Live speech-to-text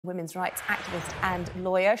Women's rights activist and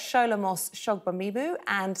lawyer Sholomos Shogbamimu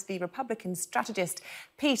and the Republican strategist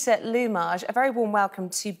Peter Lumaj. A very warm welcome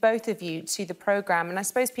to both of you to the programme. And I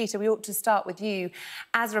suppose, Peter, we ought to start with you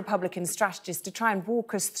as a Republican strategist to try and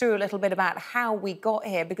walk us through a little bit about how we got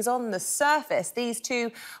here, because on the surface, these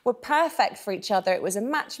two were perfect for each other. It was a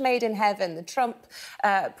match made in heaven. The Trump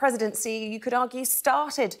presidency, you could argue,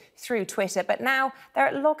 started through Twitter, but now they're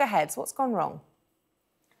at loggerheads. What's gone wrong?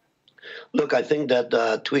 Look, I think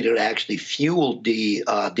that Twitter actually fueled the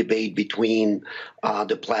debate between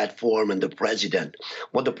the platform and the president.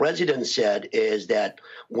 What the president said is that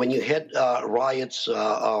when you had riots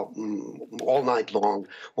all night long,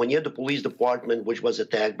 when you had the police department, which was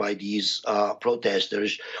attacked by these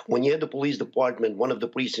protesters, when you had the police department, one of the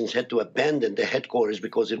precincts had to abandon the headquarters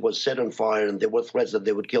because it was set on fire and there were threats that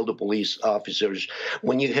they would kill the police officers.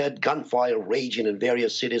 When you had gunfire raging in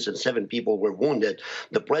various cities and 7 people were wounded,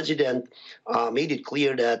 the president made it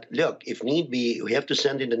clear that, look, if need be, we have to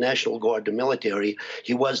send in the National Guard, the military.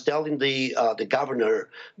 He was telling the governor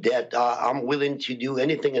that I'm willing to do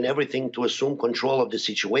anything and everything to assume control of the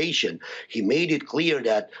situation. He made it clear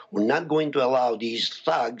that we're not going to allow these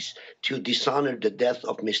thugs to dishonor the death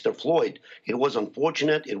of Mr. Floyd. It was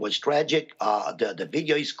unfortunate. It was tragic. The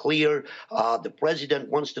video is clear. The president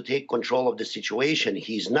wants to take control of the situation.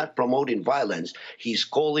 He's not promoting violence. He's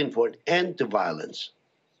calling for an end to violence.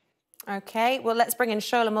 OK, well, let's bring in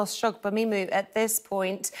Sholomos Shogbamimu at this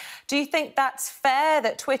point. Do you think that's fair,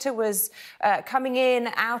 that Twitter was coming in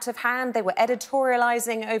out of hand? They were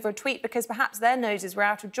editorialising over a tweet because perhaps their noses were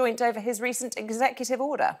out of joint over his recent executive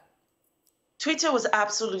order? Twitter was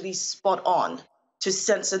absolutely spot on to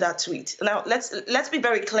censor that tweet. Now, let's be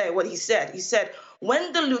very clear what he said. He said,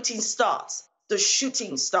 when the looting starts, the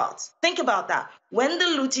shooting starts. Think about that. When the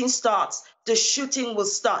looting starts, the shooting will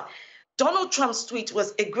start. Donald Trump's tweet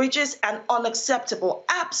was egregious and unacceptable,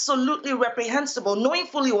 absolutely reprehensible, knowing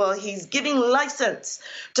fully well he's giving license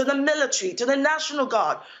to the military, to the National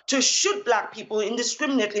Guard, to shoot black people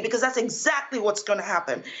indiscriminately, because that's exactly what's going to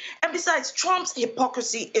happen. And besides, Trump's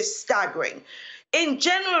hypocrisy is staggering. In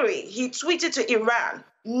January, he tweeted to Iran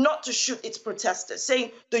not to shoot its protesters,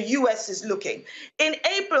 saying the U.S. is looking. In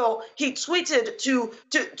April, he tweeted to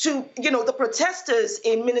the protesters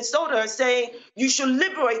in Minnesota saying you should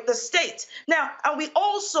liberate the state. Now, and we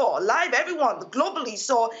all saw, live, everyone globally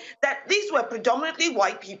saw that these were predominantly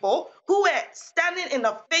white people who were standing in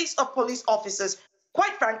the face of police officers,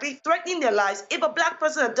 quite frankly, threatening their lives. If a black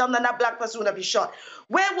person had done that, that black person would have been shot.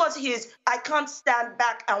 Where was his, I can't stand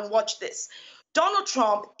back and watch this? Donald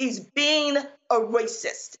Trump is being a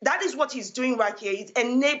racist. That is what he's doing right here. He's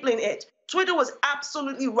enabling it. Twitter was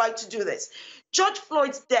absolutely right to do this. George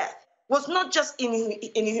Floyd's death was not just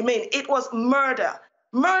inhumane, it was murder.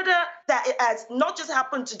 Murder that has not just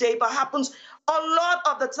happened today, but happens a lot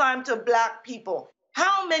of the time to black people.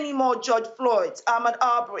 How many more George Floyds, Ahmaud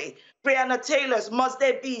Arbery, Breonna Taylors must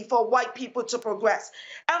there be for white people to progress?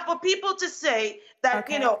 And for people to say that,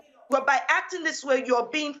 well, by acting this way, you're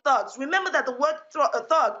being thugs. Remember that the word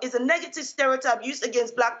thug is a negative stereotype used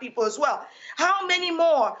against black people as well. How many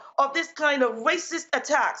more of this kind of racist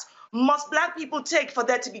attacks must black people take for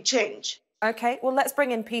there to be change? OK, well, let's bring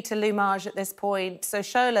in Peter Lumaj at this point. So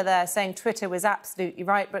Shola there saying Twitter was absolutely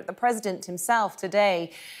right, but the president himself today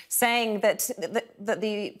saying that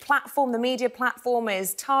the platform, the media platform,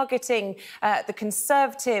 is targeting the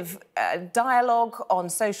conservative dialogue on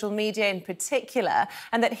social media in particular,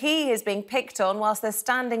 and that he is being picked on whilst they're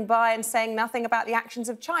standing by and saying nothing about the actions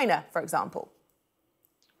of China, for example.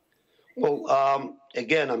 Well,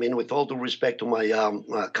 again, I mean, with all due respect to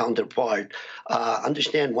my counterpart,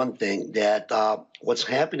 understand one thing, that what's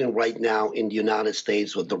happening right now in the United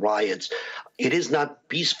States with the riots, it is not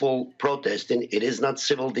peaceful protesting. It is not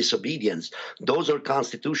civil disobedience. Those are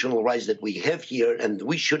constitutional rights that we have here, and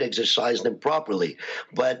we should exercise them properly.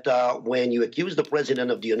 But when you accuse the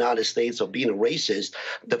president of the United States of being a racist,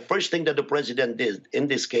 the first thing that the president did in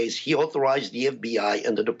this case, he authorized the FBI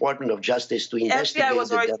and the Department of Justice to investigate. FBI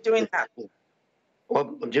was already doing that.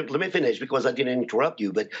 Well, let me finish because I didn't interrupt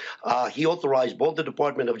you, but he authorized both the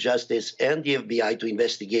Department of Justice and the FBI to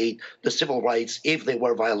investigate the civil rights if they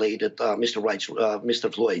were violated,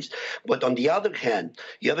 Mr. Floyd's. But on the other hand,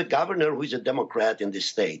 you have a governor who is a Democrat in this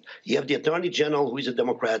state. You have the Attorney General who is a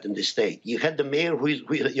Democrat in this state. You have the mayor who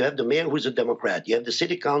is a Democrat. You have the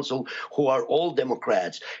City Council who are all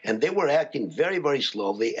Democrats, and they were acting very, very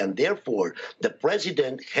slowly, and therefore the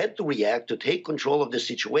president had to react to take control of the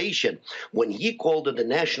situation. When he called on the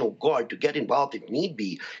National Guard to get involved if need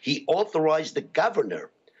be, he authorized the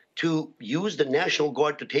governor to use the National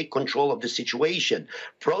Guard to take control of the situation.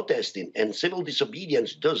 Protesting and civil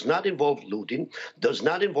disobedience does not involve looting, does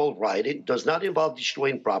not involve rioting, does not involve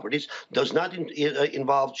destroying properties, does not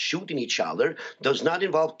involve shooting each other, does not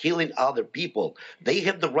involve killing other people. They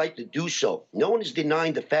have the right to do so. No one is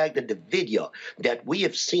denying the fact that the video that we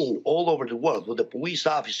have seen all over the world with a police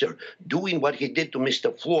officer doing what he did to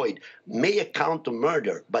Mr. Floyd may account to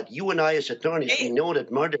murder, but you and I as attorneys, we know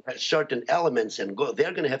that murder has certain elements, and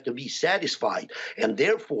they're going to have to be satisfied. And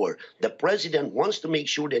therefore, the president wants to make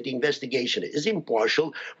sure that the investigation is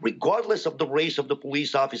impartial, regardless of the race of the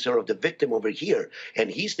police officer or the victim over here. And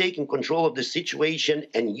he's taking control of the situation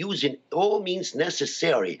and using all means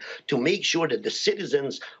necessary to make sure that the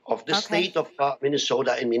citizens of the state of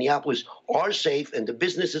Minnesota and Minneapolis are safe and the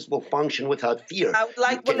businesses will function without fear. I would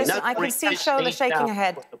like, listen, I can see Shola shaking her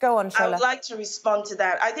head. Go on, Shola. I would like to respond to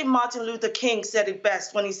that. I think Martin Luther King said it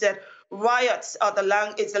best when he said, riots are the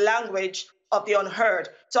language of the unheard.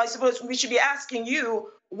 So I suppose we should be asking you,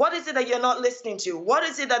 what is it that you're not listening to? What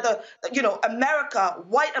is it that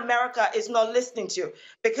white America is not listening to?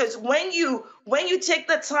 Because when you take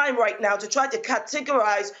the time right now to try to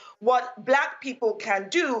categorize what Black people can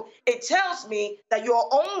do, it tells me that you're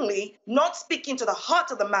only not speaking to the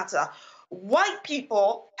heart of the matter. White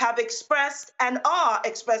people have expressed and are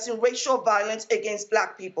expressing racial violence against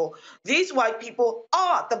Black people. These white people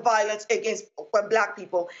are the violence against Black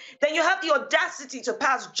people. Then you have the audacity to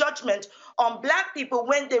pass judgment on Black people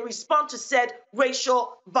when they respond to said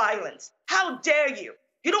racial violence. How dare you?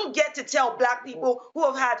 You don't get to tell Black people who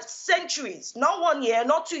have had centuries, not 1 year,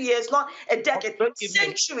 not 2 years, not a decade,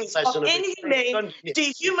 centuries of inhumane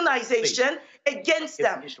dehumanization against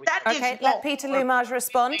them. That is wrong. Let Peter Lumaj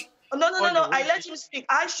respond. No. I let him speak.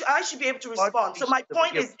 I should be able to respond. So my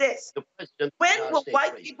point is this: when will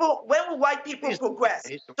white people progress?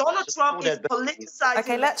 Donald Trump is politicizing.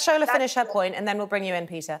 Okay, let Shola finish her point, and then we'll bring you in,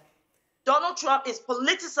 Peter. Donald Trump is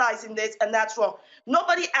politicizing this, and that's wrong.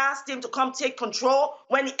 Nobody asked him to come take control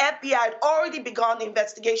when the FBI had already begun the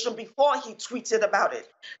investigation before he tweeted about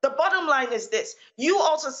it. The bottom line is this: you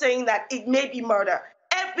also saying that it may be murder.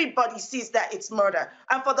 Everybody sees that it's murder.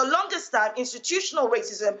 And for the longest time, institutional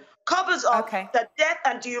racism covers up the death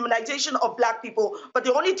and dehumanization of Black people. But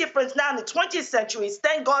the only difference now in the 20th century is,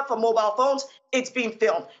 thank God for mobile phones, it's being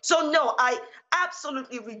filmed. So no, I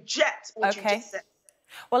absolutely reject what you just said.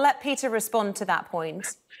 Well, let Peter respond to that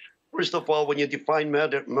point. First of all, when you define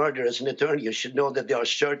murder as an attorney, you should know that there are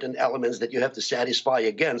certain elements that you have to satisfy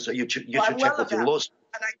again. So you should check with your law.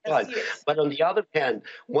 But on the other hand,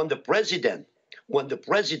 when the president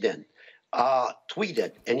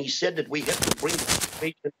tweeted and he said that we have to bring the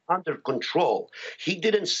situation under control, he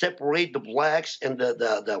didn't separate the Blacks and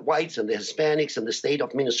the whites and the Hispanics in the state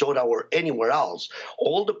of Minnesota or anywhere else.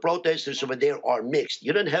 All the protesters over there are mixed.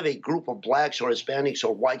 You don't have a group of Blacks or Hispanics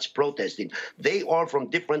or whites protesting. They are from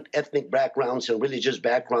different ethnic backgrounds and religious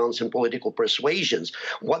backgrounds and political persuasions.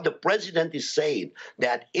 What the president is saying,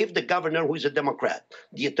 that if the governor, who is a Democrat,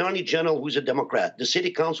 the attorney general, who is a Democrat, the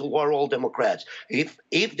city council, who are all Democrats, if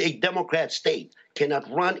a Democrat state cannot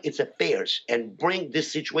run its affairs and bring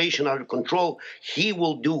this situation under control, he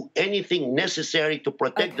will do anything necessary to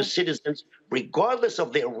protect the citizens, regardless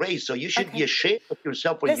of their race. So you should be ashamed of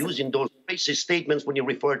yourself for using those racist statements when you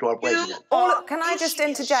refer to our president. Can I just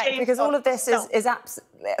interject? Because all of this is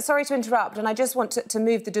sorry to interrupt, and I just want to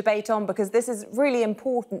move the debate on, because this is really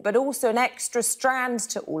important, but also an extra strand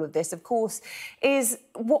to all of this, of course, is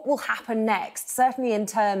what will happen next, certainly in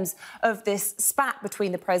terms of this spat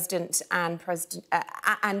between the president and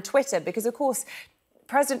Twitter, because, of course,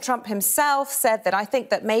 President Trump himself said that, I think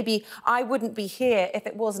that maybe I wouldn't be here if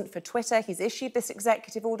it wasn't for Twitter. He's issued this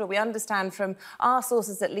executive order. We understand from our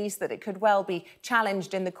sources, at least, that it could well be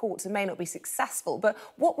challenged in the courts and may not be successful. But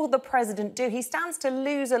what will the president do? He stands to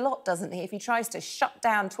lose a lot, doesn't he, if he tries to shut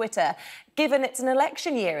down Twitter, given it's an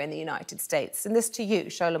election year in the United States? And this to you,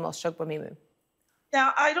 Shola Shogbamimu.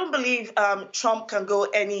 Now, I don't believe Trump can go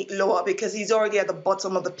any lower, because he's already at the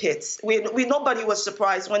bottom of the pit. Nobody was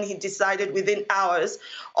surprised when he decided within hours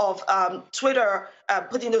of Twitter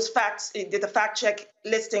putting those facts, did the fact check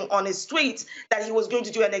listing on his tweets, that he was going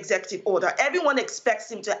to do an executive order. Everyone expects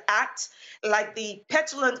him to act like the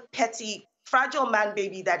petulant, petty, fragile man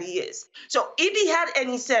baby that he is. So if he had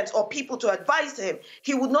any sense or people to advise him,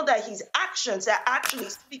 he would know that his actions are actually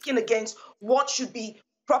speaking against what should be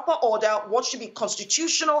proper order, what should be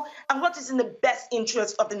constitutional, and what is in the best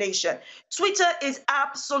interest of the nation. Twitter is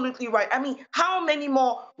absolutely right. I mean, how many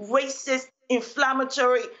more racist,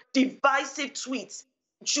 inflammatory, divisive tweets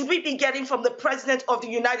should we be getting from the president of the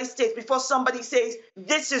United States before somebody says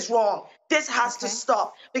this is wrong? This has to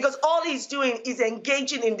stop, because all he's doing is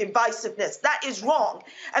engaging in divisiveness. That is wrong.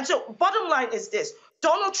 And so bottom line is this.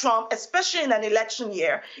 Donald Trump, especially in an election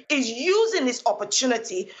year, is using this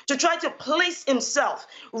opportunity to try to place himself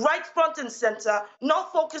right front and center,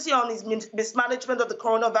 not focusing on his mismanagement of the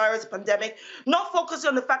coronavirus pandemic, not focusing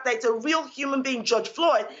on the fact that it's a real human being, George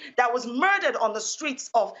Floyd, that was murdered on the streets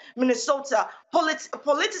of Minnesota,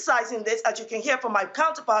 politicizing this, as you can hear from my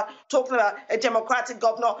counterpart, talking about a Democratic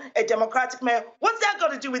governor, a Democratic mayor. What's that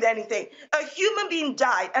got to do with anything? A human being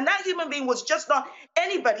died, and that human being was just not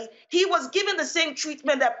anybody. He was given the same treatment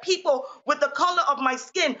that people with the color of my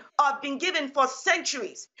skin have been given for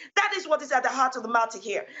centuries. That is what is at the heart of the matter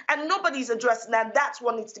here. And nobody's addressing that. That's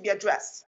what needs to be addressed.